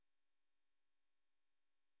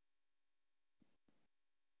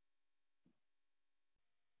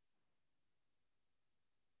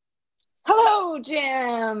Hello,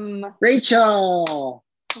 Jim. Rachel.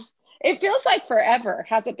 It feels like forever.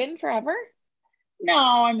 Has it been forever? No,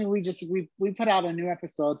 I mean we put out a new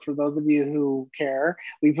episode for those of you who care.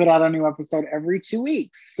 We put out a new episode every 2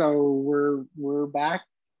 weeks. So we're back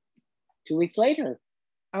 2 weeks later.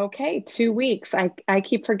 Okay, 2 weeks. I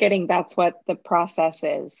keep forgetting that's what the process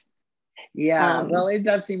is. Yeah, well, Um, it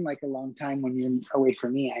does seem like a long time when you're away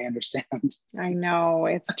from me. I understand. I know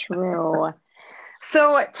it's true.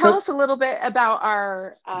 So tell So us a little bit about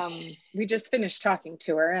our we just finished talking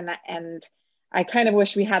to her and I kind of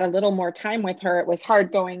wish we had a little more time with her. It was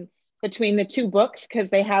hard going between the two books because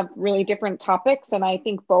they have really different topics and I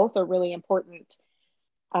think both are really important.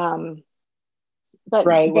 Um,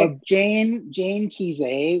 right. but Well, Jane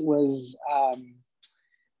Kise was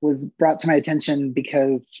brought to my attention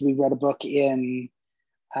because we read a book in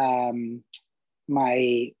um,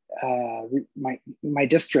 my my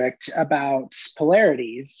district about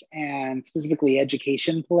polarities and specifically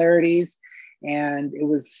education polarities. And it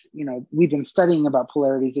was, we've been studying about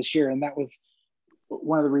polarities this year, and that was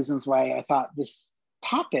one of the reasons why I thought this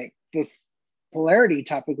polarity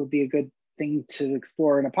topic would be a good thing to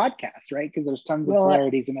explore in a podcast, right? Because there's tons of well,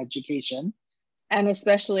 polarities in education. and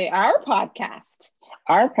especially our podcast.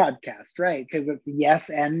 Our podcast, right? Because it's yes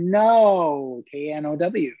and no,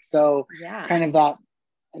 KNOW. So Yeah. kind of that,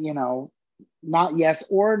 you know, not yes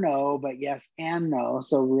or no, but yes and no.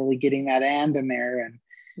 So really getting that and in there and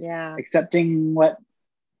Yeah. accepting what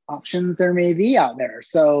options there may be out there.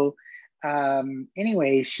 So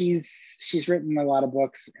anyway, she's written a lot of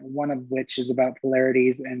books, one of which is about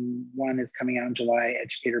polarities, and one is coming out in July,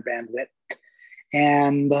 Educator Bandwidth.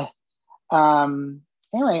 And um,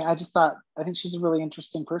 anyway, I think she's a really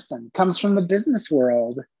interesting person. Comes from the business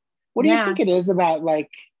world. What do you Yeah. think it is about,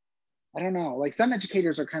 like, I don't know, like some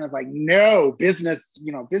educators are kind of like, no, business,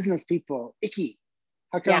 business people, icky.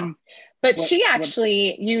 How Yeah. come? But What, she what,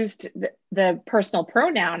 actually used the personal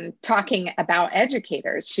pronoun talking about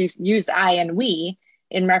educators. She used I and we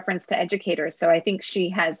in reference to educators. So I think she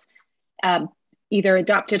has um, either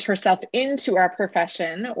adopted herself into our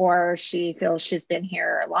profession or she feels she's been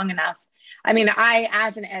here long enough. I mean, I,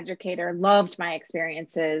 as an educator, loved my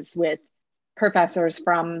experiences with professors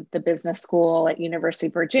from the business school at University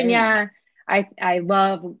of same. Virginia. I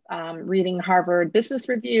love reading Harvard Business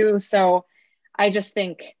Review. So I just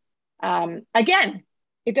think, again,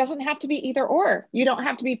 it doesn't have to be either or. You don't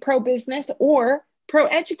have to be pro business or pro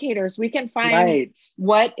educators. We can find Right.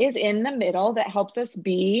 what is in the middle that helps us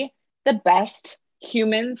be the best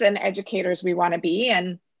humans and educators we want to be.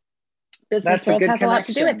 And business That's a world good has a lot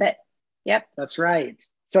to do with connection. it. Yep. That's right.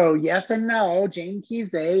 So yes and no, Jane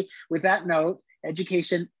Kise, with that note,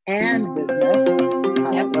 education and business.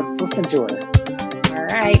 Yep. Let's listen to her. All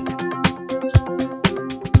right.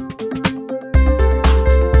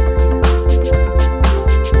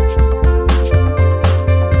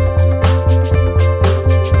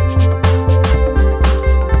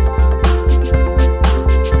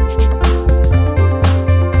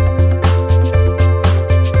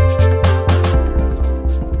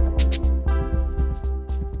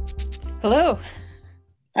 Hello.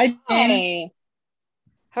 Hi, Jane. Hi.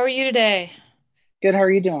 How are you today? Good. How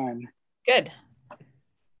are you doing? Good.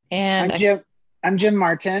 And I'm Jim. I'm Jim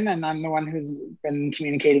Martin, and I'm the one who's been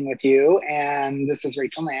communicating with you. And this is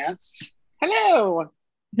Rachel Nance. Hello.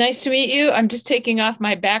 nice to meet you. I'm just taking off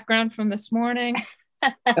my background from this morning.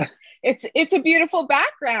 It's a beautiful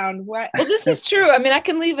background. What? Well, this is true. I mean, I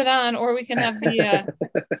can leave it on, or we can have the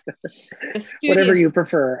Whatever studious you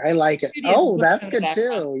prefer. I like it. studious Oh, books that's in the good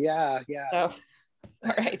background. too. Yeah, yeah. So,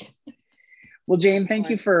 all right. Well, Jane, thank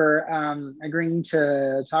you Excellent. for agreeing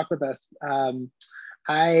to talk with us.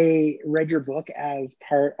 I read your book as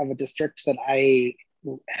part of a district that I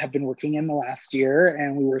have been working in the last year,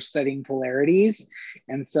 and we were studying polarities.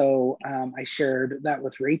 And so I shared that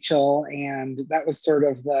with Rachel, and that was sort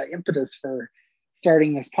of the impetus for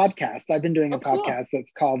starting this podcast. I've been doing a Oh, cool. podcast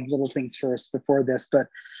that's called Little Things First before this, but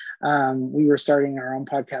we were starting our own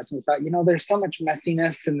podcast, and we thought, there's so much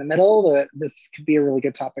messiness in the middle that this could be a really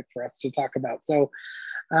good topic for us to talk about. So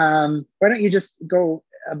why don't you just go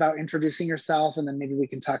about introducing yourself, and then maybe we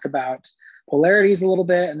can talk about polarities a little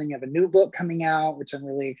bit, and then you have a new book coming out, which I'm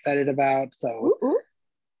really excited about. So Ooh, ooh.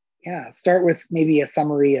 yeah, start with maybe a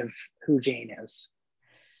summary of who Jane is.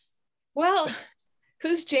 Well,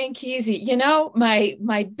 who's Jane Kise?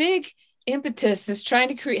 My big impetus is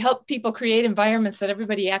trying to help people create environments that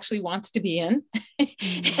everybody actually wants to be in.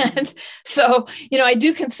 And so, I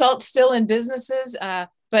do consult still in businesses,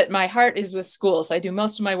 but my heart is with schools. I do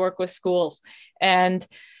most of my work with schools. And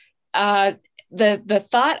the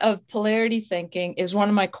thought of polarity thinking is one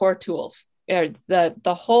of my core tools.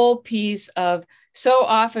 the whole piece of, so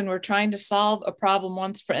often we're trying to solve a problem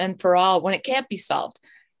once and for all when it can't be solved.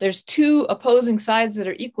 There's two opposing sides that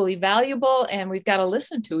are equally valuable, and we've got to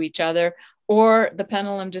listen to each other, or the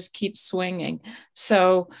pendulum just keeps swinging.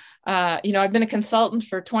 So, I've been a consultant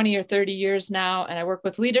for 20 or 30 years now, and I work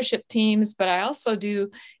with leadership teams, but I also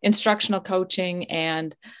do instructional coaching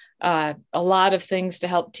and a lot of things to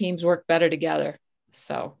help teams work better together.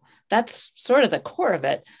 So that's sort of the core of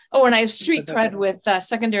it. Oh, and I have street cred with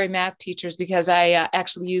secondary math teachers because I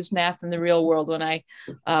actually used math in the real world when I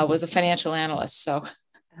was a financial analyst. So.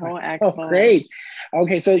 Oh, excellent. Oh, great.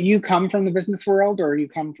 Okay, so you come from the business world, or you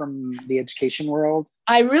come from the education world?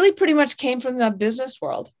 I really pretty much came from the business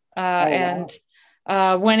world and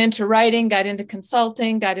went into writing, got into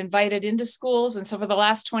consulting, got invited into schools. And so for the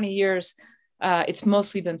last 20 years, it's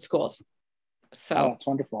mostly been schools. So that's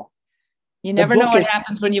wonderful. You never know what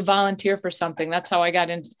happens when you volunteer for something. That's how I got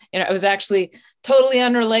in. It was actually totally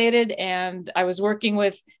unrelated. And I was working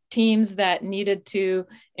with teams that needed to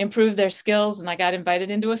improve their skills. And I got invited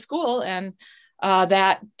into a school. And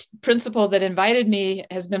that principal that invited me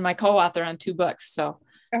has been my co-author on 2 books. So.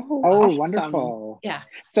 Oh, awesome. Wonderful. Yeah.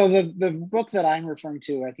 So the book that I'm referring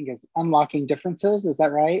to, I think, is Unlocking Differences. Is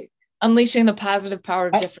that right? Unleashing the Positive Power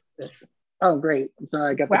of Differences. Oh, great. So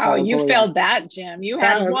I got the wow, you failed that, Jim. You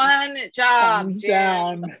had one job, Jim.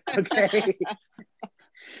 Down. Okay.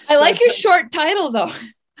 I like your short title, though.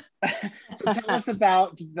 So tell us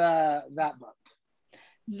about that book.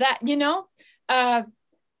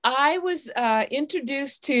 I was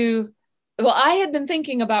introduced to, I had been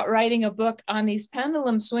thinking about writing a book on these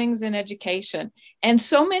pendulum swings in education. And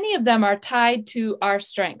so many of them are tied to our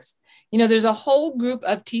strengths. There's a whole group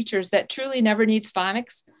of teachers that truly never needs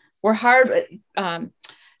phonics. We're hard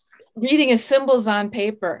reading as symbols on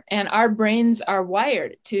paper, and our brains are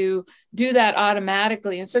wired to do that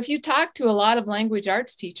automatically. And so if you talk to a lot of language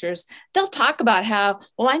arts teachers, they'll talk about how,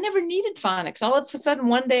 I never needed phonics. All of a sudden,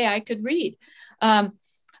 one day I could read.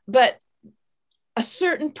 But a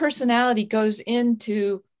certain personality goes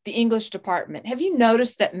into the English department. Have you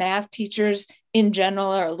noticed that math teachers in general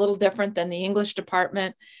are a little different than the English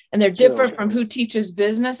department? And they're different from who teaches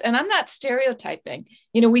business. And I'm not stereotyping.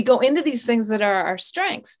 We go into these things that are our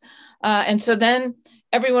strengths. And so then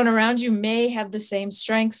everyone around you may have the same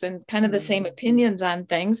strengths and kind of the same opinions on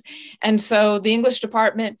things. And so the English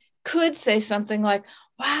department could say something like,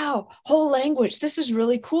 wow, whole language, this is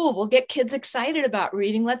really cool. We'll get kids excited about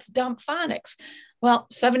reading. Let's dump phonics. Well,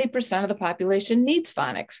 70% of the population needs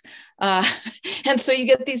phonics. And so you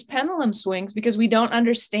get these pendulum swings because we don't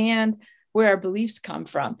understand where our beliefs come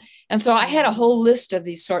from. And so I had a whole list of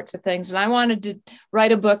these sorts of things. And I wanted to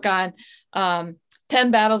write a book on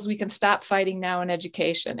 10 battles we can stop fighting now in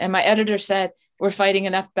education. And my editor said, we're fighting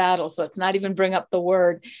enough battles. Let's not even bring up the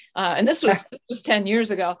word. And this was 10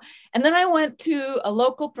 years ago. And then I went to a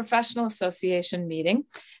local professional association meeting,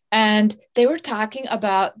 and they were talking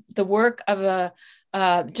about the work of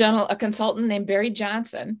a consultant named Barry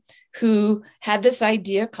Johnson, who had this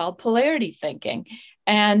idea called polarity thinking.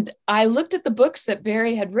 And I looked at the books that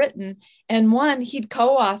Barry had written, and one he'd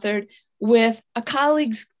co-authored with a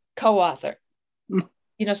colleague's co-author.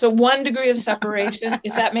 So 1 degree of separation,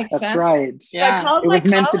 if that makes sense. That's right. So yeah. It was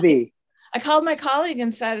meant to be. I called my colleague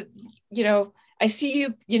and said, I see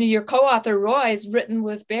you, your co-author Roy's written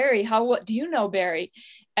with Barry. What do you know Barry?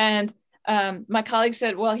 And my colleague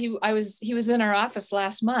said, well, he was in our office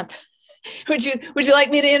last month. would you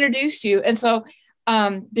like me to introduce you? And so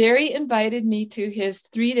Barry invited me to his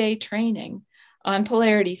 3-day training on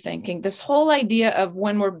polarity thinking. This whole idea of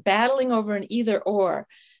when we're battling over an either or,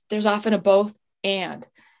 there's often a both and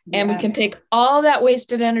we can take all that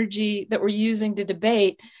wasted energy that we're using to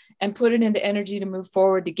debate and put it into energy to move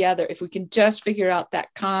forward together. If we can just figure out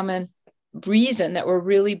that common reason that we're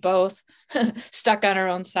really both stuck on our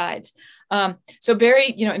own sides. So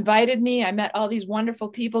Barry, invited me. I met all these wonderful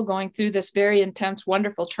people going through this very intense,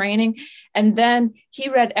 wonderful training. And then he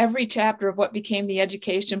read every chapter of what became the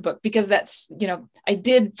education book, because that's, I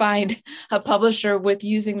did find a publisher with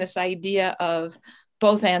using this idea of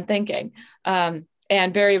both and thinking.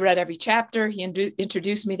 And Barry read every chapter. He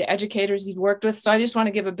introduced me to educators he'd worked with. So I just want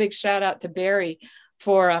to give a big shout out to Barry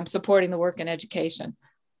for supporting the work in education.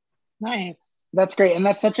 Nice. That's great. And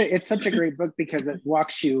it's such a great book because it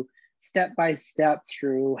walks you step by step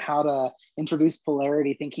through how to introduce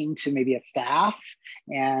polarity thinking to maybe a staff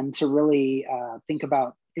and to really think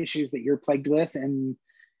about issues that you're plagued with and,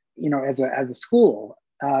 as a school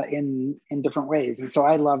in different ways. And so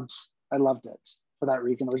I loved it for that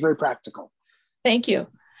reason. It was very practical. Thank you.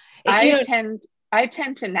 I attend I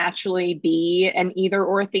tend to naturally be an either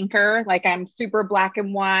or thinker. Like I'm super black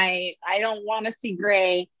and white. I don't want to see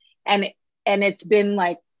gray. And it's been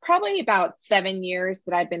like probably about 7 years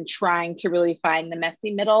that I've been trying to really find the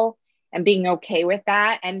messy middle and being okay with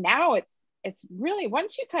that. And now it's really,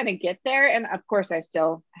 once you kind of get there, and of course I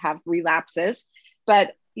still have relapses,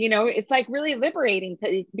 but it's like really liberating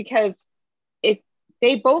because it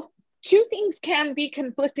they both, two things can be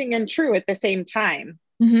conflicting and true at the same time.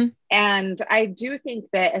 Mm-hmm. And I do think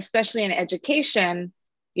that, especially in education,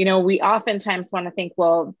 we oftentimes want to think,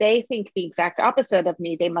 well, they think the exact opposite of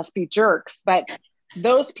me. They must be jerks. But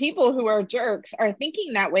those people who are jerks are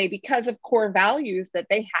thinking that way because of core values that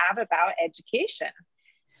they have about education.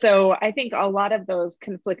 So I think a lot of those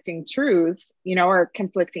conflicting truths, or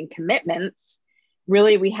conflicting commitments,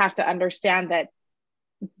 really, we have to understand that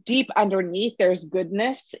deep underneath, there's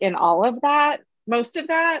goodness in all of that. Most of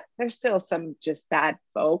that, there's still some just bad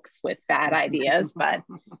folks with bad ideas, but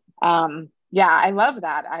yeah, I love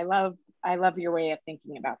that. I love your way of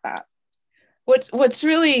thinking about that. What's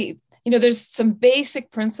really, there's some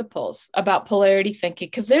basic principles about polarity thinking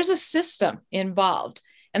because there's a system involved.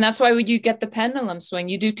 And that's why when you get the pendulum swing,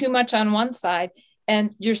 you do too much on one side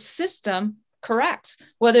and your system corrects,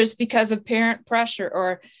 whether it's because of parent pressure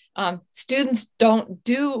or students don't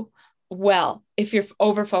do well if you're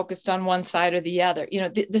over focused on one side or the other.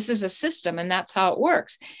 This is a system and that's how it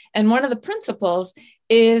works. And one of the principles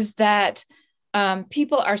is that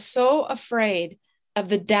people are so afraid of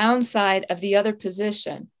the downside of the other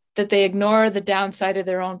position that they ignore the downside of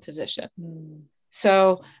their own position.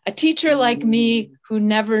 So a teacher like me who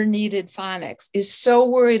never needed phonics is so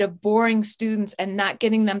worried of boring students and not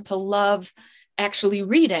getting them to love actually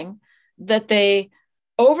reading that they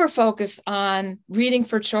over focus on reading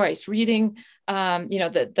for choice, reading,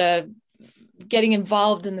 the getting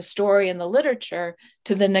involved in the story and the literature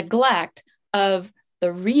to the neglect of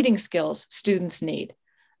the reading skills students need.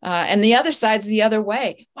 And the other side's the other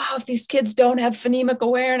way. Wow, if these kids don't have phonemic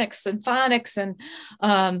awareness and phonics and,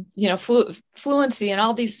 fluency and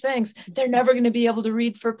all these things, they're never going to be able to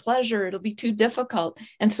read for pleasure. It'll be too difficult.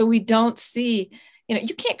 And so we don't see,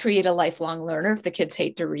 you can't create a lifelong learner if the kids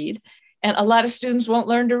hate to read. And a lot of students won't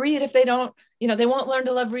learn to read if they don't, they won't learn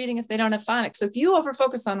to love reading if they don't have phonics. So if you over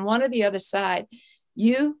focus on one or the other side,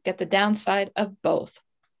 you get the downside of both.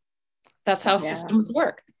 That's how systems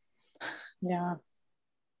work. Yeah.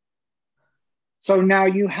 So now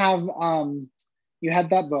you have, you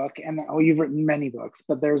had that book and you've written many books,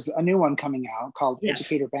 but there's a new one coming out called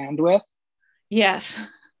Educator Bandwidth. Yes.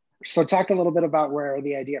 So talk a little bit about where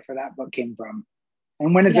the idea for that book came from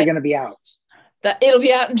and when is it going to be out? It'll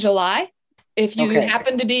be out in July. If you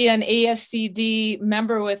happen to be an ASCD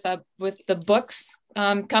member with the books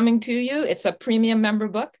coming to you, it's a premium member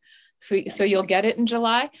book. So you'll get it in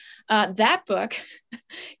July. That book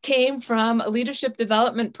came from a leadership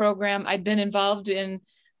development program I'd been involved in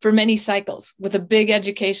for many cycles with a big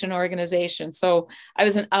education organization. So I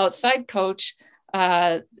was an outside coach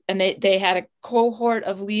and they had a cohort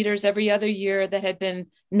of leaders every other year that had been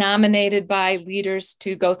nominated by leaders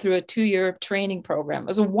to go through a 2-year training program. It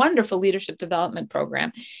was a wonderful leadership development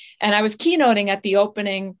program. And I was keynoting at the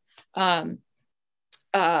opening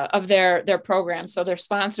of their program. So their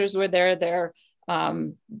sponsors were there,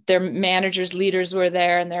 their managers, leaders were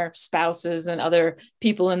there, and their spouses and other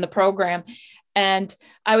people in the program. And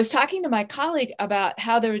I was talking to my colleague about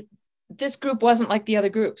how this group wasn't like the other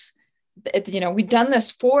groups. We'd done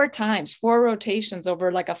this 4 times, 4 rotations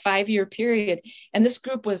over like a 5-year period. And this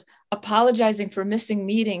group was apologizing for missing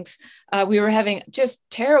meetings. We were having just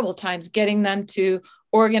terrible times getting them to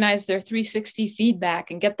organize their 360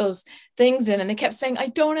 feedback and get those things in. And they kept saying, I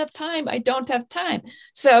don't have time. I don't have time.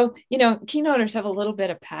 So, keynoters have a little bit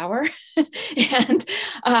of power. And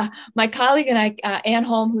my colleague and I, Ann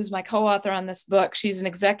Holm, who's my co-author on this book, she's an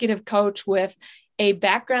executive coach with a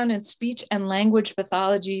background in speech and language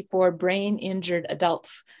pathology for brain injured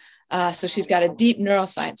adults. So she's got a deep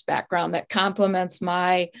neuroscience background that complements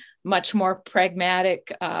my much more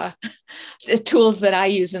pragmatic tools that I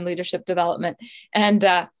use in leadership development. And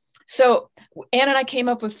so Ann and I came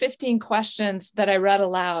up with 15 questions that I read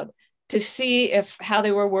aloud to see if how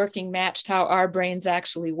they were working matched how our brains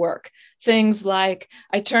actually work. Things like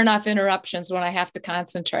I turn off interruptions when I have to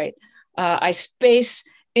concentrate. I space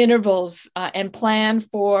intervals and plan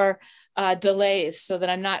for delays so that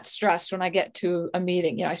I'm not stressed when I get to a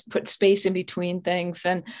meeting. I put space in between things.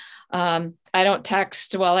 And I don't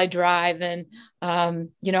text while I drive. And,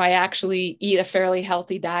 I actually eat a fairly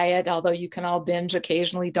healthy diet, although you can all binge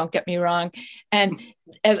occasionally, don't get me wrong. And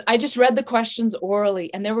as I just read the questions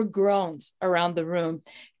orally, and there were groans around the room,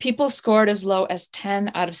 people scored as low as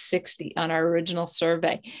 10 out of 60 on our original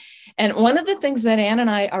survey. And one of the things that Ann and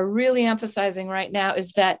I are really emphasizing right now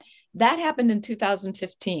is that happened in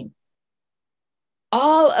 2015.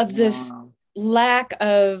 All of this lack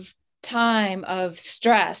of time, of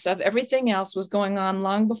stress, of everything else was going on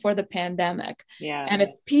long before the pandemic. Yeah. And if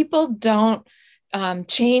people don't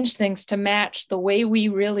change things to match the way we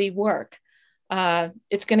really work,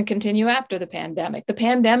 it's going to continue after the pandemic. The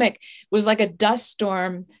pandemic was like a dust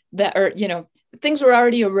storm things were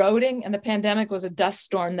already eroding, and the pandemic was a dust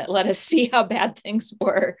storm that let us see how bad things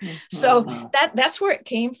were. So that's where it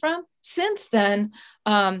came from. Since then,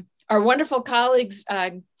 our wonderful colleagues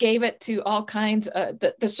gave it to all kinds.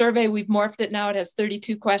 The survey, we've morphed it now. It has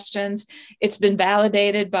 32 questions. It's been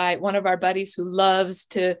validated by one of our buddies who loves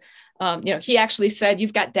to, he actually said,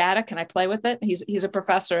 "You've got data. Can I play with it?" He's a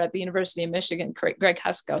professor at the University of Michigan, Greg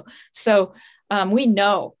Husko. So we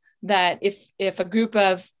know that if a group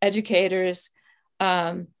of educators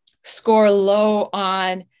score low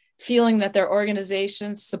on feeling that their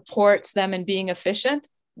organization supports them in being efficient,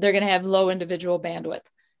 they're going to have low individual bandwidth.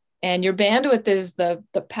 And your bandwidth is the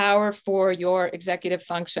power for your executive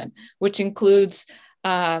function, which includes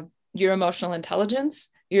your emotional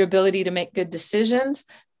intelligence, your ability to make good decisions,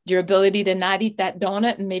 your ability to not eat that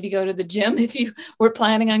donut and maybe go to the gym if you were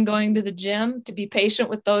planning on going to the gym, to be patient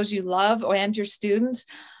with those you love and your students.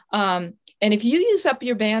 And if you use up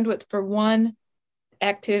your bandwidth for one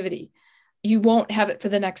activity, you won't have it for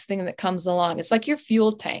the next thing that comes along. It's like your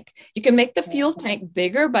fuel tank. You can make the fuel tank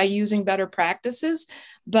bigger by using better practices,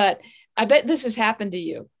 but I bet this has happened to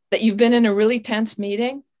you, that you've been in a really tense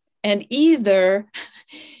meeting and either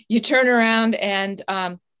you turn around and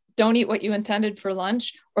don't eat what you intended for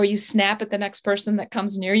lunch, or you snap at the next person that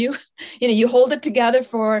comes near you. You hold it together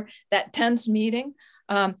for that tense meeting.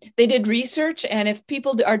 They did research, and if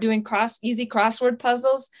people are doing easy crossword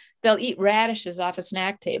puzzles, they'll eat radishes off a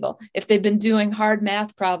snack table. If they've been doing hard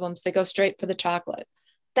math problems, they go straight for the chocolate.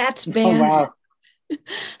 That's bandwidth. Oh,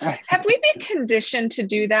 wow. Have we been conditioned to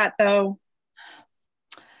do that, though?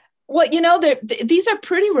 Well, these are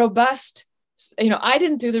pretty robust. I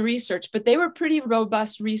didn't do the research, but they were pretty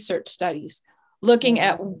robust research studies looking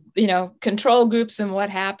at, control groups and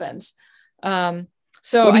what happens. So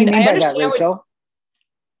what do you mean I by that, Rachel?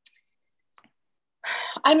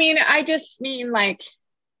 I just mean, like,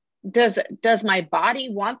 does my body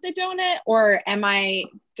want the donut, or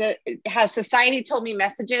has society told me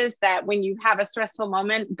messages that when you have a stressful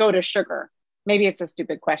moment, go to sugar? Maybe it's a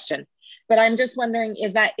stupid question, but I'm just wondering,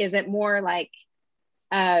 is it more like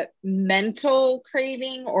a mental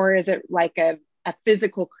craving, or is it like a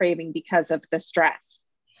physical craving because of the stress?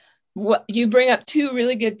 What you bring up two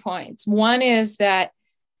really good points. One is that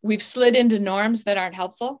we've slid into norms that aren't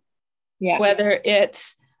helpful. Yeah. Whether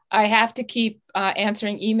it's, I have to keep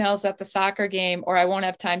answering emails at the soccer game, or I won't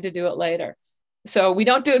have time to do it later. So we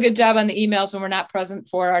don't do a good job on the emails when we're not present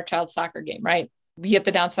for our child's soccer game, right? We get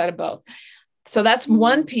the downside of both. So that's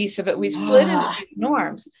one piece of it. We've slid into these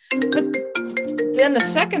norms. But then the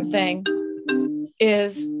second thing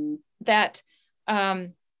is that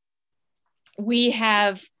we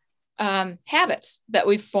have habits that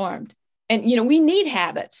we've formed. And, we need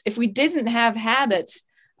habits. If we didn't have habits,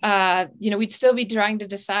 we'd still be trying to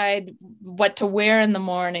decide what to wear in the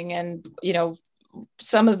morning, and,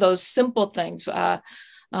 some of those simple things that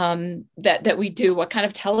we do, what kind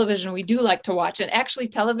of television we do like to watch. And actually,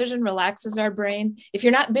 television relaxes our brain. If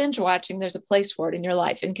you're not binge watching, there's a place for it in your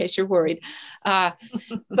life, in case you're worried.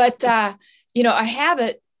 But a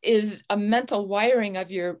habit is a mental wiring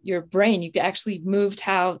of your brain. You actually moved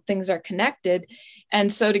how things are connected.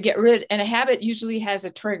 And so to get rid, and a habit usually has a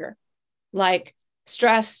trigger, like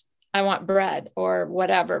stress, I want bread or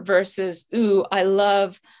whatever, versus, ooh, I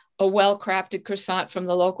love a well-crafted croissant from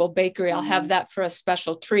the local bakery. I'll have that for a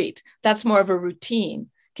special treat. That's more of a routine.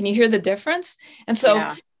 Can you hear the difference? And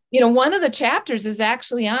so, one of the chapters is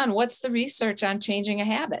actually on what's the research on changing a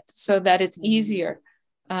habit so that it's easier.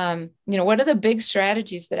 What are the big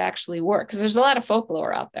strategies that actually work? Because there's a lot of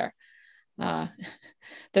folklore out there.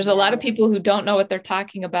 There's a lot of people who don't know what they're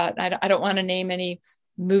talking about. I don't want to name any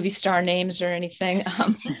movie star names or anything.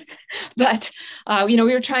 But we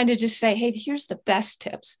were trying to just say, hey, here's the best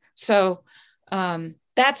tips. So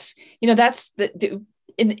that's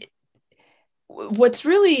what's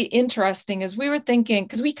really interesting is we were thinking,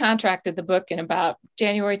 because we contracted the book in about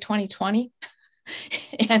January 2020,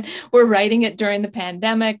 and we're writing it during the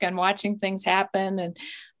pandemic and watching things happen. And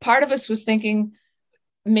part of us was thinking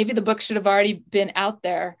maybe the book should have already been out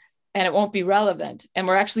there and it won't be relevant. And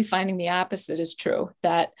we're actually finding the opposite is true,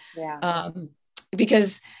 that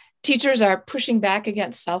because teachers are pushing back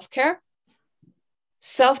against self-care.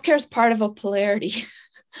 Self-care is part of a polarity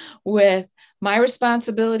with my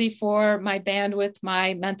responsibility for my bandwidth,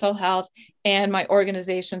 my mental health, and my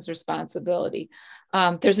organization's responsibility.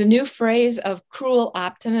 There's a new phrase of cruel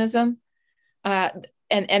optimism.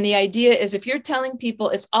 And the idea is if you're telling people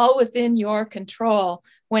it's all within your control,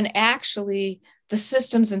 when actually the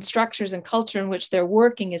systems and structures and culture in which they're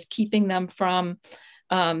working is keeping them from,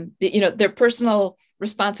 their personal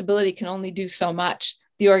responsibility can only do so much.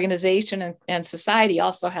 The organization and society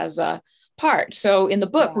also has a part. So in the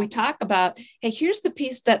book, we talk about, hey, here's the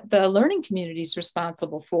piece that the learning community is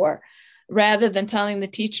responsible for, rather than telling the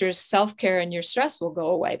teachers self-care and your stress will go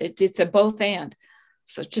away. It's a both and.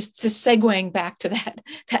 So just segueing back to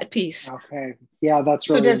that piece. Okay. Yeah, that's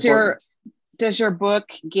really important. Does your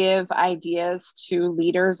book give ideas to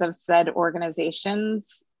leaders of said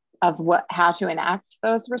organizations of how to enact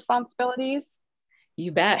those responsibilities?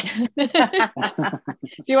 You bet. Do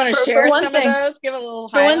you want to share some of those? Give a little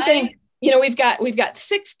highlight. For one thing, we've got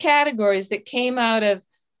 6 categories that came out of,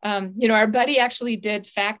 our buddy actually did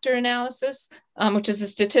factor analysis, which is a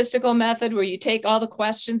statistical method where you take all the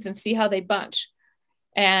questions and see how they bunch.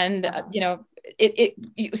 And,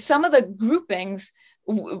 some of the groupings,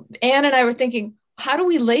 Anne and I were thinking, how do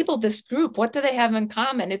we label this group? What do they have in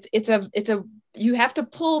common? You have to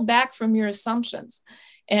pull back from your assumptions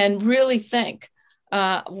and really think,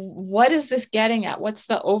 what is this getting at? What's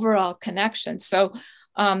the overall connection? So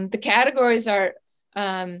the categories are,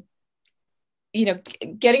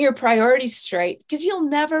 getting your priorities straight, because you'll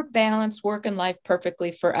never balance work and life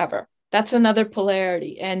perfectly forever. That's another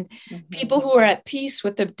polarity. And people who are at peace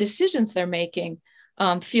with the decisions they're making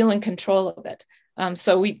feel in control of it.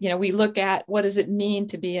 So we look at what does it mean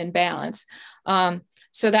to be in balance.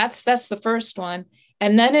 So that's the first one.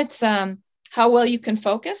 And then it's how well you can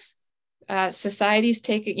focus. Societies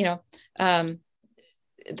take,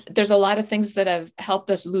 there's a lot of things that have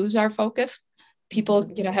helped us lose our focus.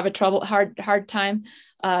 People, have a hard time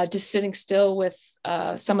just sitting still with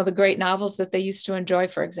some of the great novels that they used to enjoy,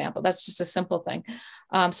 for example. That's just a simple thing.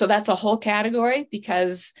 So that's a whole category,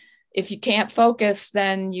 because if you can't focus,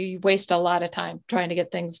 then you waste a lot of time trying to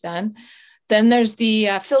get things done. Then there's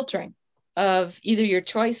the filtering of either your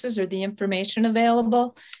choices or the information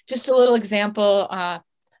available. Just a little example,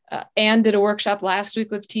 Anne did a workshop last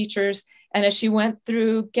week with teachers, and as she went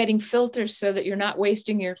through getting filters so that you're not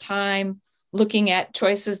wasting your time looking at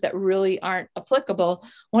choices that really aren't applicable,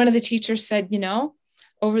 one of the teachers said,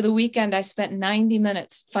 over the weekend, I spent 90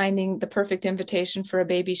 minutes finding the perfect invitation for a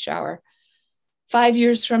baby shower. 5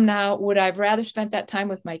 years from now, would I have rather spent that time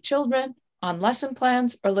with my children on lesson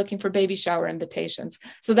plans or looking for baby shower invitations?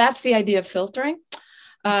 So that's the idea of filtering.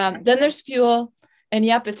 Then there's fuel. And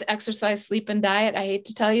yep, it's exercise, sleep, and diet. I hate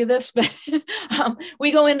to tell you this, but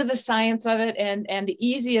we go into the science of it and the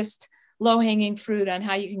easiest low-hanging fruit on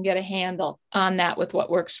how you can get a handle on that with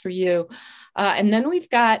what works for you. And then we've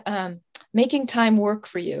got making time work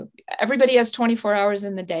for you. Everybody has 24 hours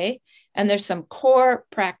in the day, and there's some core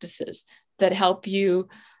practices that help you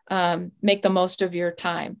make the most of your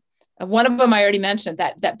time. One of them I already mentioned,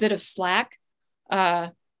 that bit of slack.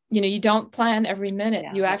 You don't plan every minute.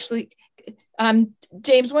 Yeah. You actually,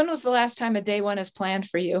 James, when was the last time a day one is planned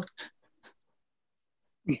for you?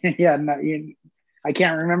 Yeah, I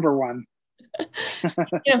can't remember one.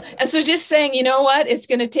 And so just saying, you know what, it's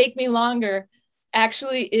going to take me longer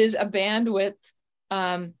actually is a bandwidth.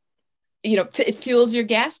 It fuels your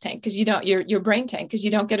gas tank, because you don't, your brain tank, because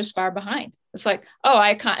you don't get as far behind. It's like, oh,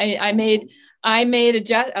 I made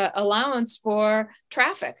allowance for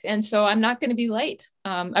traffic, and so I'm not going to be late.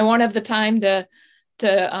 I won't have the time to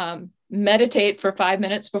meditate for 5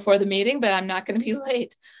 minutes before the meeting, but I'm not going to be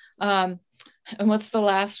late. And what's the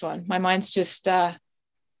last one? My mind's just,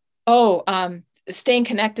 staying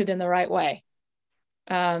connected in the right way.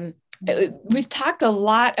 We've talked a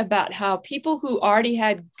lot about how people who already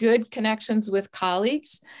had good connections with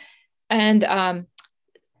colleagues and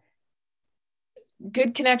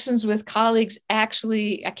good connections with colleagues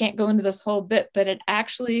actually, I can't go into this whole bit, but it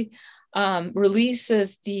actually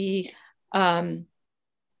releases the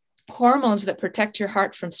hormones that protect your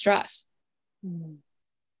heart from stress.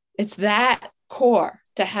 It's that core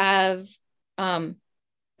to have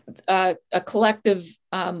a collective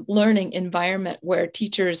learning environment where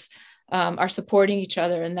teachers are supporting each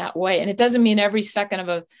other in that way. And it doesn't mean every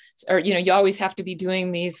second you always have to be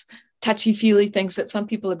doing these touchy-feely things that some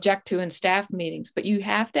people object to in staff meetings, but you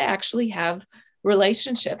have to actually have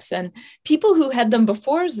relationships. And people who had them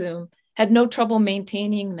before Zoom had no trouble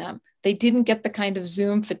maintaining them. They didn't get the kind of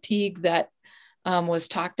Zoom fatigue that was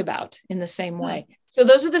talked about in the same way. So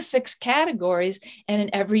those are the 6 categories. And in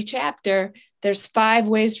every chapter, there's 5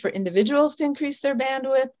 ways for individuals to increase their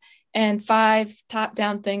bandwidth and 5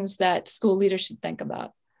 top-down things that school leaders should think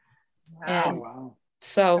about. Wow. And wow.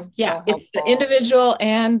 so, yeah, it's the individual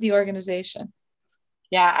and the organization.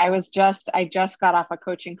 Yeah, I just got off a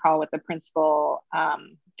coaching call with the principal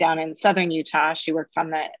down in Southern Utah. She works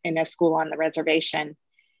in a school on the reservation.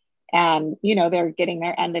 And, you know, they're getting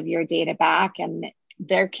their end of year data back, and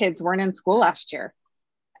their kids weren't in school last year.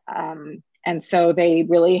 And so they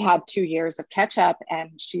really had 2 years of catch up.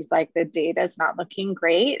 And she's like, the data is not looking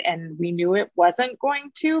great. And we knew it wasn't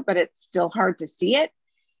going to, but it's still hard to see it.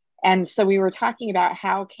 And so we were talking about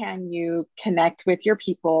how can you connect with your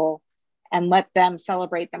people and let them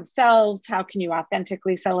celebrate themselves? How can you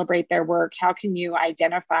authentically celebrate their work? How can you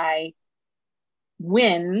identify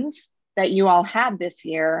wins that you all had this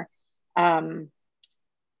year? And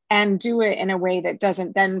do it in a way that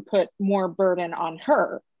doesn't then put more burden on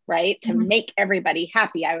her, right? To make everybody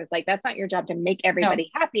happy. I was like, that's not your job to make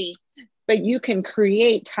everybody happy, but you can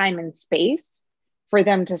create time and space for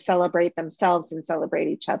them to celebrate themselves and celebrate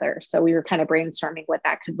each other. So we were kind of brainstorming what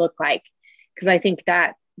that could look like. Because I think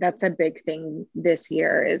that's a big thing this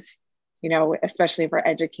year is, you know, especially for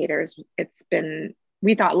educators,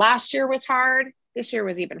 we thought last year was hard. This year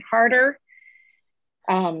was even harder.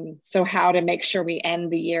 So how to make sure we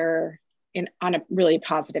end the year on a really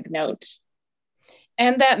positive note.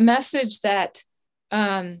 And that message that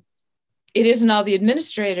it isn't all the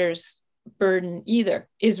administrators' burden either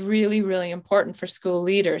is really, really important for school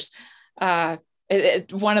leaders. One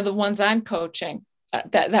of the ones I'm coaching,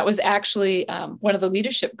 that was actually one of the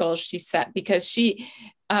leadership goals she set, because she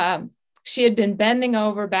had been bending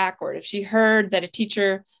over backward. If she heard that a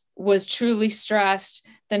teacher was truly stressed,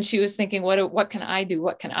 then she was thinking, what can I do?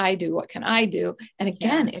 What can I do? What can I do? And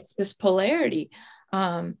again, it's this polarity.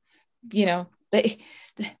 You know,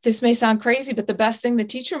 this may sound crazy, but the best thing the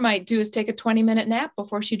teacher might do is take a 20-minute nap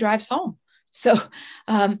before she drives home. So,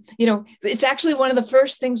 you know, it's actually one of the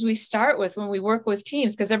first things we start with when we work with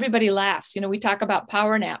teams, because everybody laughs. You know, we talk about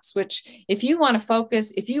power naps, which if you want to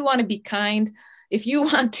focus, if you want to be kind, if you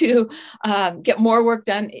want to get more work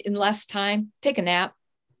done in less time, take a nap.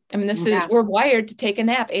 I mean, we're wired to take a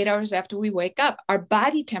nap 8 hours after we wake up. Our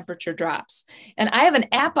body temperature drops. And I have an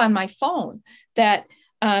app on my phone that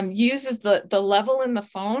uses the level in the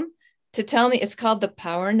phone to tell me. It's called the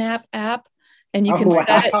Power Nap app. And you can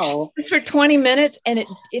set it for 20 minutes. And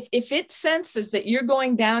if it senses that you're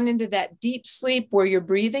going down into that deep sleep where your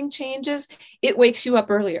breathing changes, it wakes you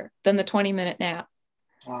up earlier than the 20-minute nap.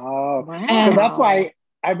 Oh, wow. So that's why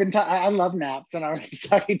I love naps, and I was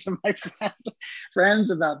talking to my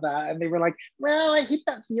friends about that, and they were like, well, I hate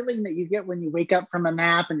that feeling that you get when you wake up from a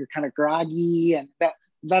nap and you're kind of groggy, and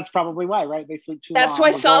that's probably why, right? They sleep too long. That's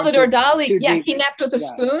why Salvador Dali, he napped with a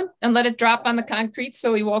spoon and let it drop on the concrete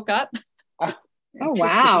so he woke up. Oh,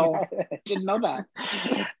 wow. I didn't know that.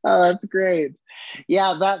 Oh, that's great.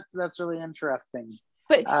 Yeah, that's really interesting.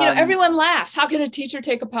 But, you know, everyone laughs. How can a teacher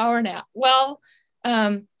take a power nap? Well,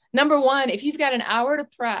 number one, if you've got an hour to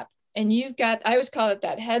prep and I always call it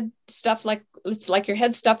that head stuff, it's like your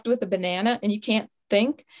head stuffed with a banana and you can't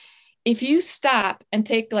think. If you stop and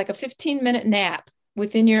take like a 15-minute nap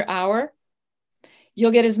within your hour,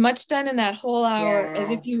 you'll get as much done in that whole hour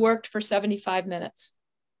as if you worked for 75 minutes.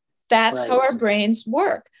 That's how our brains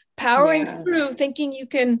work. Powering through thinking you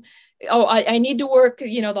can, I need to work,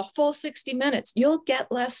 you know, the full 60 minutes. You'll get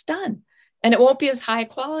less done and it won't be as high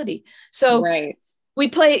quality. So we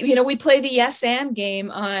play the yes and game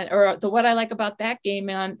or the what I like about that game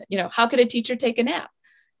on, you know, how could a teacher take a nap?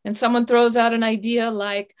 And someone throws out an idea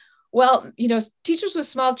like, well, you know, teachers with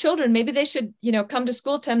small children, maybe they should, you know, come to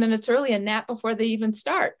school 10 minutes early and nap before they even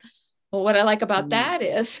start. Well, what I like about that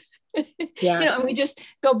is, you know, and we just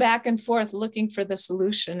go back and forth looking for the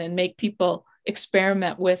solution and make people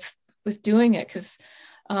experiment with doing it. Because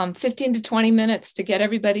 15 to 20 minutes to get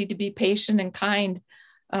everybody to be patient and kind,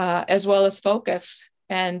 as well as focused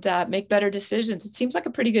and make better decisions. It seems like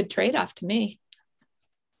a pretty good trade-off to me.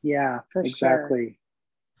 Yeah, exactly. Sure.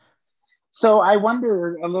 So I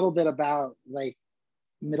wonder a little bit about like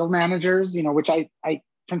middle managers, you know, which I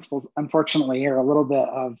principals, unfortunately, are a little bit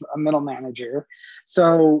of a middle manager.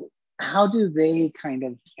 So how do they kind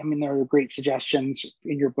of, I mean, there are great suggestions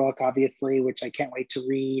in your book, obviously, which I can't wait to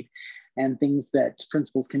read, and things that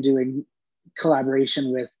principals can do in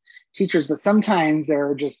collaboration with teachers, but sometimes there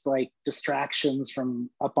are just like distractions from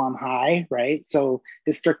up on high, right? So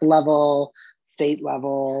district level, state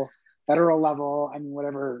level, federal level, I mean,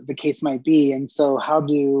 whatever the case might be. And so how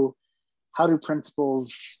do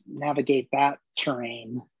principals navigate that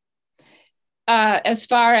terrain? As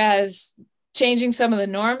far as changing some of the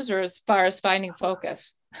norms, or as far as finding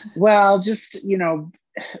focus? Well, just,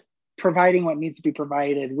 providing what needs to be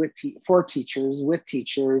provided for teachers, with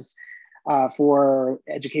teachers, for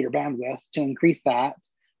educator bandwidth to increase that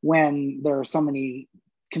when there are so many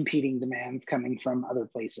competing demands coming from other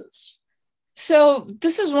places. So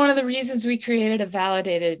this is one of the reasons we created a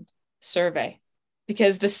validated survey,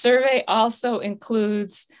 because the survey also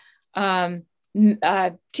includes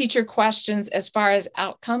teacher questions as far as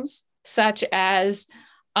outcomes, such as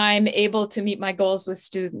I'm able to meet my goals with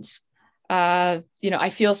students. I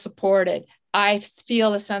feel supported. I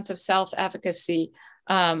feel a sense of self-efficacy.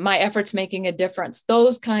 My efforts making a difference.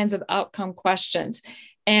 Those kinds of outcome questions.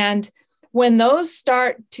 And when those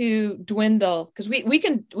start to dwindle, because we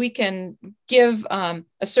can give a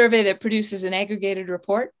survey that produces an aggregated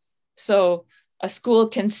report, so a school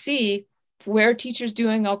can see where teachers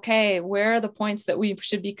doing okay, where are the points that we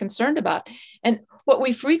should be concerned about. And what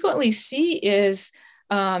we frequently see is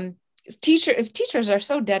if teachers are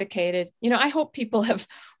so dedicated, I hope people have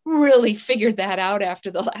really figured that out after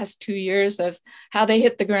the last 2 years of how they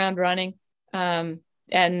hit the ground running.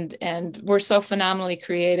 And we're so phenomenally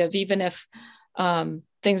creative, even if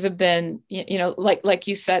things have been, like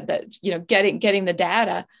you said, that, getting the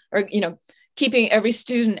data, or, keeping every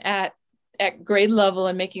student at grade level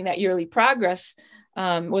and making that yearly progress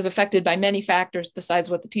was affected by many factors besides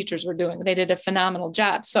what the teachers were doing. They did a phenomenal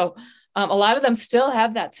job. So a lot of them still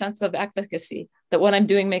have that sense of efficacy, that what I'm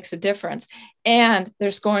doing makes a difference. And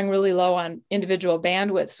they're scoring really low on individual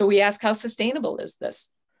bandwidth. So we ask, how sustainable is this?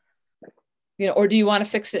 Or do you want to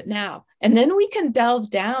fix it now? And then we can delve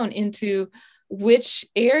down into which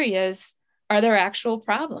areas are there actual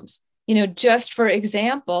problems. Just for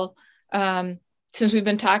example, since we've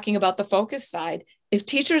been talking about the focus side, if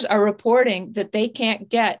teachers are reporting that they can't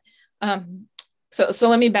get, so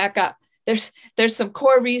let me back up. There's some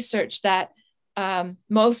core research that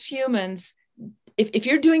most humans, if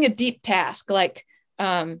you're doing a deep task, like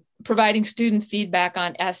providing student feedback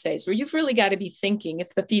on essays, where you've really got to be thinking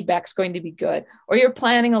if the feedback's going to be good, or you're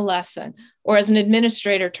planning a lesson, or as an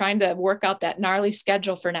administrator trying to work out that gnarly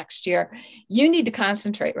schedule for next year, you need to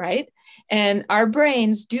concentrate, right? And our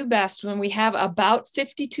brains do best when we have about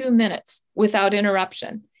 52 minutes without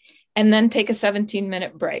interruption, and then take a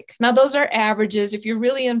 17-minute break. Now, those are averages. If you're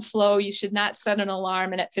really in flow, you should not set an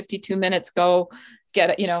alarm and at 52 minutes go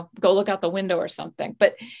look out the window or something.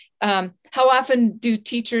 But how often do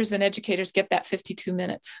teachers and educators get that 52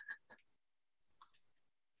 minutes?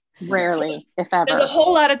 Rarely, if ever. There's a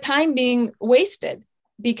whole lot of time being wasted,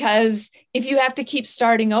 because if you have to keep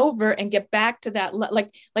starting over and get back to that,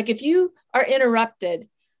 like if you are interrupted,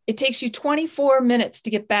 it takes you 24 minutes to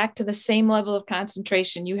get back to the same level of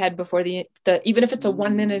concentration you had before the even if it's a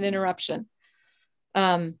 1 minute interruption.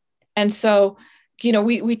 And so,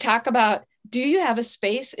 we talk about, do you have a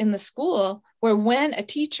space in the school where when a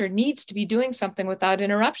teacher needs to be doing something without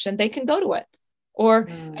interruption, they can go to it? Or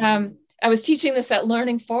I was teaching this at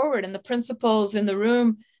Learning Forward, and the principals in the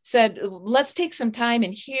room said, let's take some time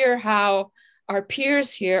and hear how our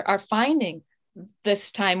peers here are finding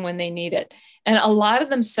this time when they need it. And a lot of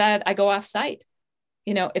them said, I go off site.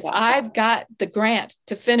 If I've got the grant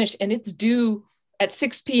to finish and it's due at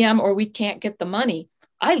 6 p.m. or we can't get the money,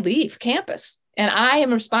 I leave campus. And I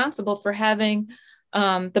am responsible for having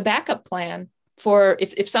the backup plan for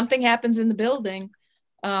if something happens in the building,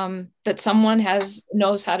 that someone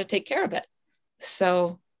knows how to take care of it.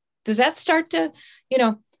 So does that start to,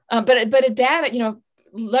 but a data,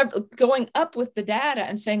 going up with the data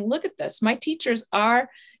and saying, look at this, my teachers are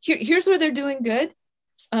here's where they're doing good.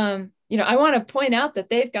 I want to point out that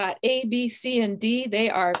they've got A, B, C, and D. They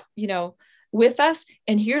are, with us.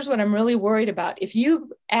 And here's what I'm really worried about. If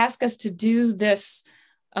you ask us to do this,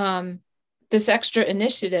 this extra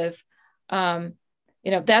initiative,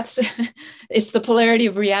 that's, it's the polarity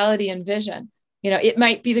of reality and vision. It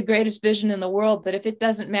might be the greatest vision in the world, but if it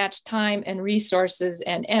doesn't match time and resources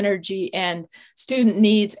and energy and student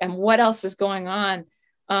needs and what else is going on,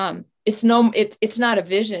 it's not a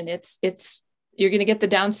vision. You're going to get the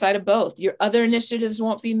downside of both. Your other initiatives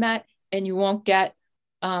won't be met, and you won't get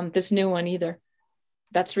this new one either.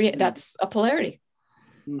 That's a polarity.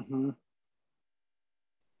 Mm-hmm.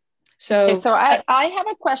 So I have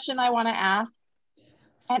a question I want to ask.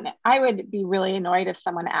 And I would be really annoyed if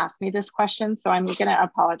someone asked me this question, so I'm going to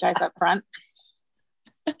apologize up front.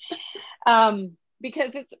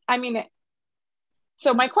 Because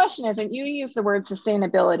so my question is, and you use the word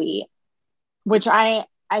sustainability, which I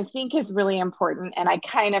I think is really important. And I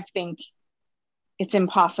kind of think it's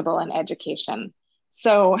impossible in education.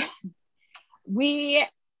 So we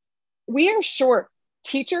are short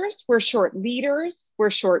teachers, we're short leaders, we're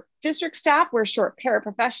short district staff, we're short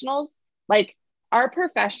paraprofessionals. Like our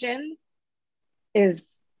profession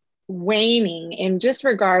is waning in just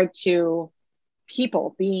regard to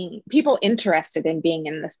people interested in being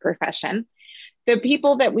in this profession. The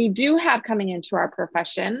people that we do have coming into our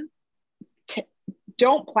profession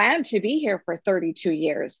don't plan to be here for 32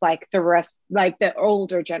 years like the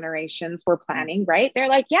older generations were planning, right? They're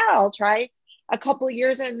like, yeah, I'll try a couple of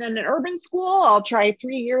years in an urban school, I'll try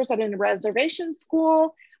 3 years at a reservation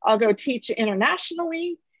school, I'll go teach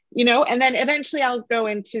internationally, and then eventually I'll go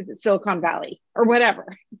into the Silicon Valley or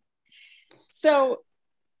whatever. So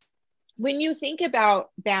when you think about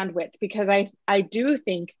bandwidth, because I do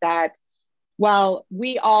think that while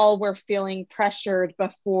we all were feeling pressured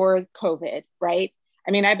before COVID, right?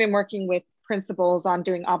 I mean, I've been working with principals on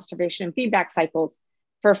doing observation and feedback cycles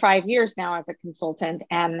for 5 years now as a consultant.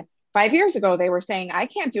 And 5 years ago, they were saying, I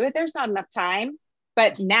can't do it. There's not enough time.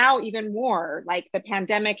 But now even more, like the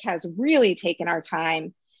pandemic has really taken our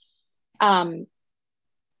time.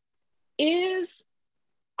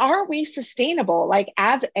 Are we sustainable? Like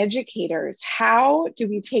as educators, how do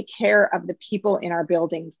we take care of the people in our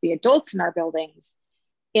buildings, the adults in our buildings,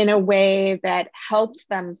 in a way that helps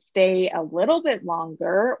them stay a little bit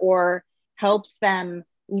longer or helps them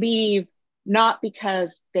leave not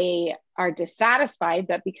because they are dissatisfied,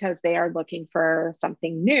 but because they are looking for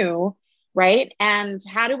something new, right? And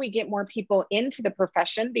how do we get more people into the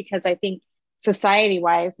profession? Because I think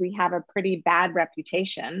society-wise, we have a pretty bad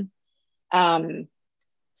reputation.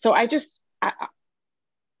 So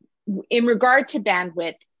in regard to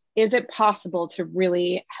bandwidth, is it possible to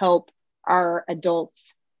really help our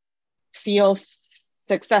adults feel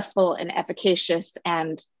successful and efficacious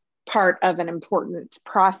and part of an important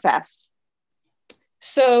process?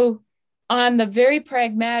 So on the very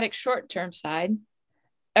pragmatic short-term side,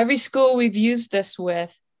 every school we've used this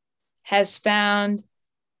with has found,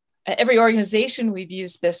 every organization we've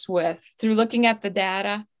used this with through looking at the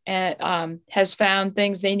data and has found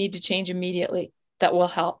things they need to change immediately that will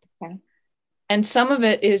help. Okay. And some of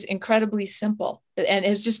it is incredibly simple and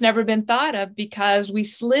has just never been thought of because we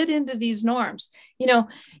slid into these norms.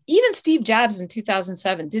 Even Steve Jobs in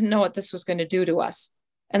 2007 didn't know what this was going to do to us.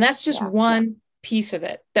 And that's just one piece of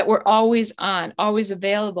it, that we're always on, always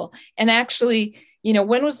available. And actually,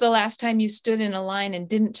 when was the last time you stood in a line and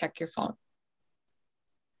didn't check your phone?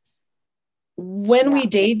 When we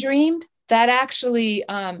daydreamed, that actually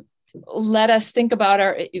let us think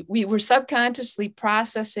about we were subconsciously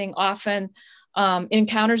processing often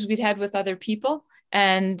encounters we'd had with other people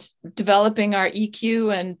and developing our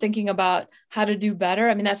EQ and thinking about how to do better.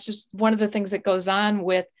 I mean, that's just one of the things that goes on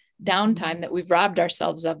with downtime that we've robbed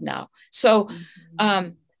ourselves of now. So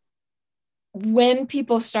when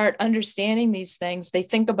people start understanding these things, they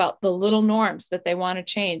think about the little norms that they want to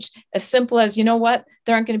change. As simple as, there aren't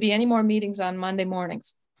going to be any more meetings on Monday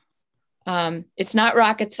mornings. It's not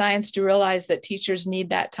rocket science to realize that teachers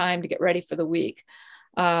need that time to get ready for the week.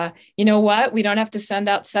 You know what? We don't have to send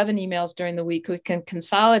out 7 emails during the week. We can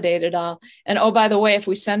consolidate it all. And oh, by the way, if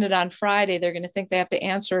we send it on Friday, they're going to think they have to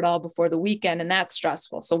answer it all before the weekend. And that's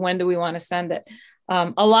stressful. So when do we want to send it?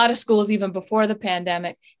 A lot of schools, even before the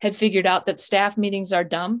pandemic, had figured out that staff meetings are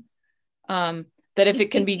dumb, that if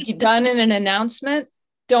it can be done in an announcement,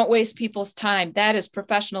 don't waste people's time. That is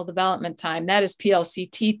professional development time. That is PLC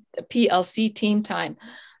team time.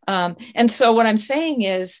 And so what I'm saying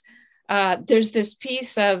is there's this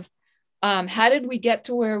piece of how did we get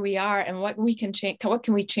to where we are and what we can change, what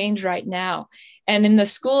can we change right now? And in the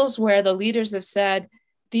schools where the leaders have said,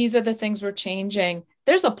 these are the things we're changing,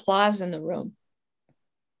 there's applause in the room.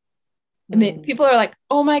 I mean, people are like,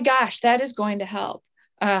 oh my gosh, that is going to help.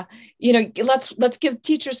 Let's give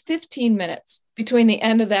teachers 15 minutes between the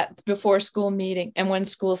end of that before school meeting and when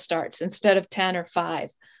school starts instead of 10 or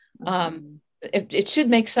 5. It should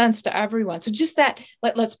make sense to everyone. So just that,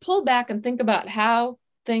 let's pull back and think about how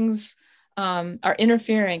things are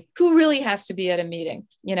interfering. Who really has to be at a meeting,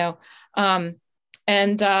 so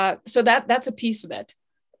that's a piece of it.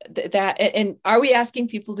 And are we asking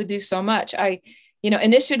people to do so much?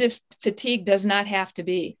 Initiative fatigue does not have to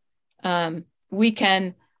be. We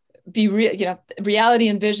can be reality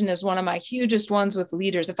and vision is one of my hugest ones with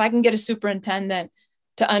leaders. If I can get a superintendent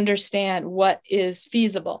to understand what is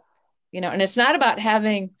feasible, and it's not about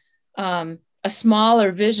having a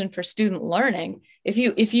smaller vision for student learning. If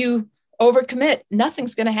you overcommit,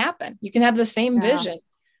 nothing's going to happen. You can have the same vision,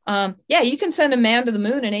 Yeah, you can send a man to the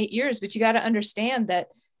moon in 8 years, but you got to understand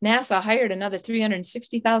that NASA hired another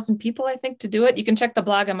 360,000 people, I think, to do it. You can check the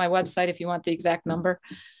blog on my website if you want the exact number.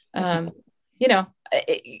 You know,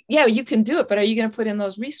 yeah, you can do it, but are you going to put in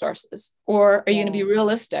those resources, or are you going to be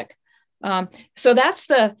realistic? So that's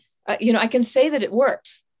the, you know, I can say that it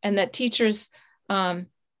works, and that teachers,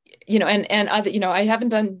 you know, and other, you know, I haven't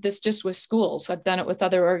done this just with schools. I've done it with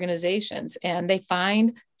other organizations, and they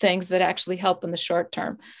find things that actually help in the short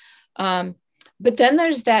term. But then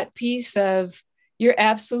there's that piece of, you're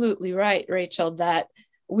absolutely right, Rachel, that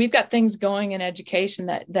we've got things going in education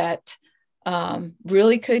that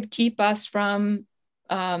really could keep us from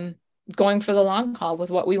going for the long haul with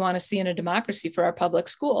what we want to see in a democracy for our public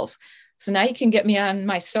schools. So now you can get me on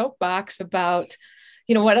my soapbox about,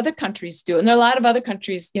 you know, what other countries do. And there are a lot of other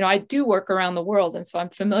countries, you know, I do work around the world. And so I'm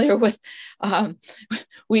familiar with,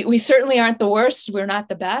 we certainly aren't the worst. We're not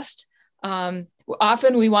the best.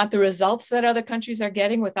 Often we want the results that other countries are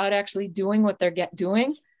getting without actually doing what they're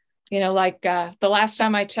doing. You know, like the last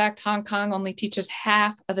time I checked, Hong Kong only teaches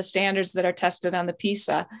half of the standards that are tested on the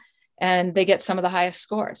PISA, and they get some of the highest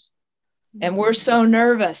scores. And we're so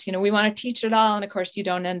nervous, you know, we want to teach it all. And of course, you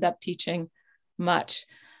don't end up teaching much.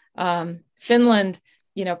 Finland,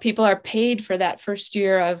 you know, people are paid for that first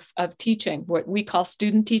year of teaching, what we call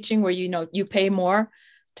student teaching, where, you know, you pay more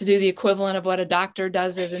to do the equivalent of what a doctor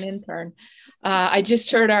does as an intern. I just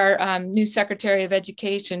heard our new Secretary of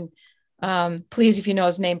Education, please, if you know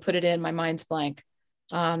his name, put it in, my mind's blank.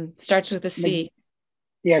 Starts with a C.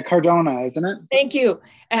 Yeah, Cardona, isn't it? Thank you.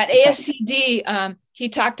 At ASCD, he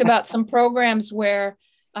talked about some programs where,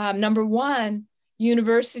 number one,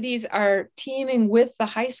 universities are teaming with the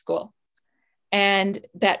high school. And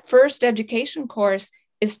that first education course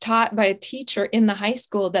is taught by a teacher in the high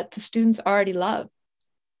school that the students already love.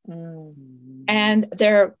 And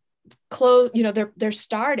they're close, you know, they're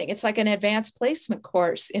starting. It's like an advanced placement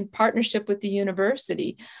course in partnership with the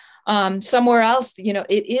university. Somewhere else, you know,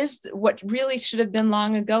 it is what really should have been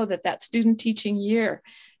long ago, that student teaching year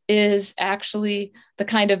is actually the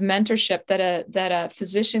kind of mentorship that a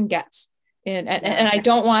physician gets. And I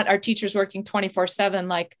don't want our teachers working 24/7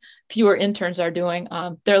 like fewer interns are doing.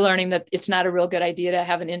 They're learning that it's not a real good idea to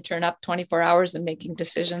have an intern up 24 hours and making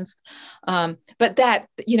decisions. But that,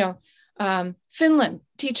 you know, Finland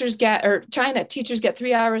teachers get, or China teachers get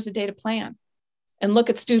 3 hours a day to plan and look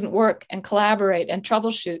at student work and collaborate and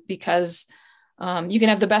troubleshoot, because you can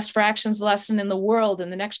have the best fractions lesson in the world,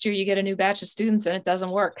 and the next year you get a new batch of students and it doesn't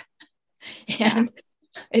work. And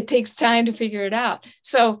it takes time to figure it out.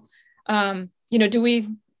 So, you know, do we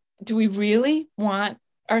really want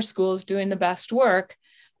our schools doing the best work?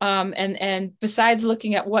 And besides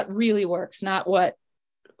looking at what really works, not what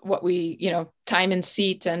we, you know, time and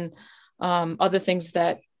seat and other things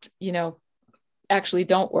that, you know, actually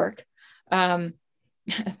don't work.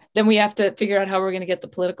 Then we have to figure out how we're going to get the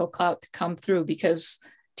political clout to come through, because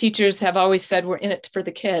teachers have always said we're in it for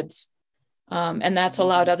the kids. And that's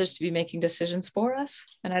allowed others to be making decisions for us.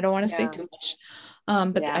 And I don't want to say too much,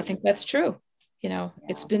 but I think that's true. You know,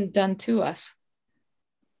 it's been done to us.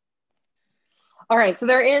 All right, so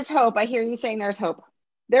there is hope. I hear you saying there's hope.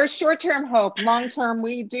 There's short-term hope. Long-term,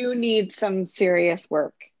 we do need some serious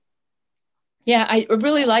work. Yeah, I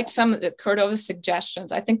really liked some of Cordova's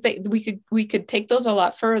suggestions. I think that we could take those a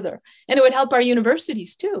lot further, and it would help our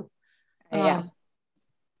universities too. Yeah,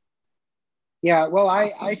 well,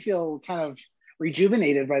 I feel kind of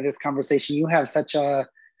rejuvenated by this conversation. You have such a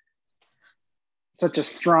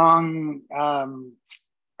strong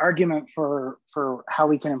argument for how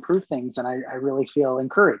we can improve things, and I really feel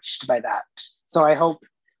encouraged by that. So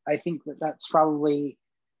I think that's probably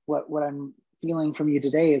what I'm feeling from you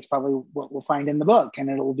today is probably what we'll find in the book, and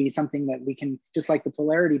it will be something that we can, just like the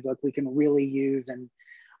Polarity book, we can really use in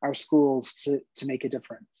our schools to make a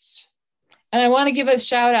difference. And I want to give a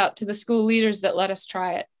shout out to the school leaders that let us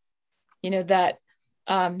try it. You know, that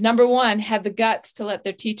number one, had the guts to let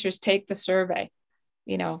their teachers take the survey.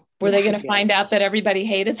 You know, were they going to find out that everybody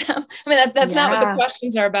hated them? I mean, that's not what the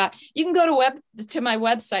questions are about. You can go to my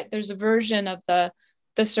website. There's a version of the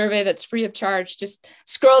survey that's free of charge. Just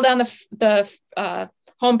scroll down the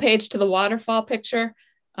homepage to the waterfall picture.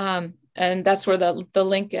 And that's where the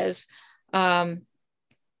link is. You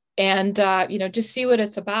know, just see what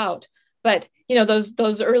it's about. But, you know,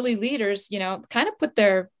 those early leaders, you know, kind of put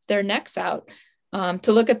their necks out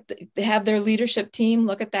to look at, have their leadership team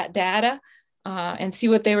look at that data and see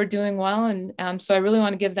what they were doing well. And so I really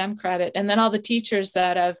want to give them credit. And then all the teachers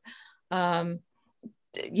that have,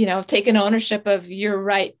 you know, taken ownership of, you're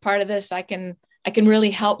right, part of this, I can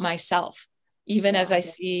really help myself, even as I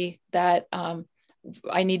see that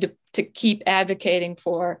I need to keep advocating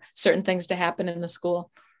for certain things to happen in the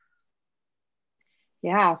school.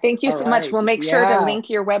 Yeah, thank you All so much. right. We'll make sure to link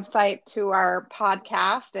your website to our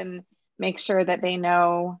podcast and make sure that they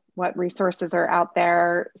know what resources are out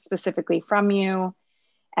there specifically from you.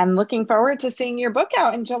 And looking forward to seeing your book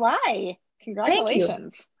out in July. Congratulations.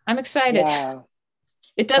 Thank you. I'm excited. Yeah.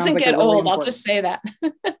 It doesn't get really old. important. I'll just say that.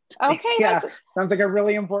 Okay. Yeah, sounds like a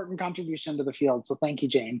really important contribution to the field. So thank you,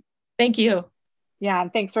 Jane. Thank you. Yeah,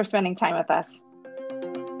 and thanks for spending time with us.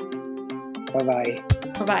 Bye-bye.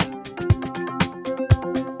 Bye-bye.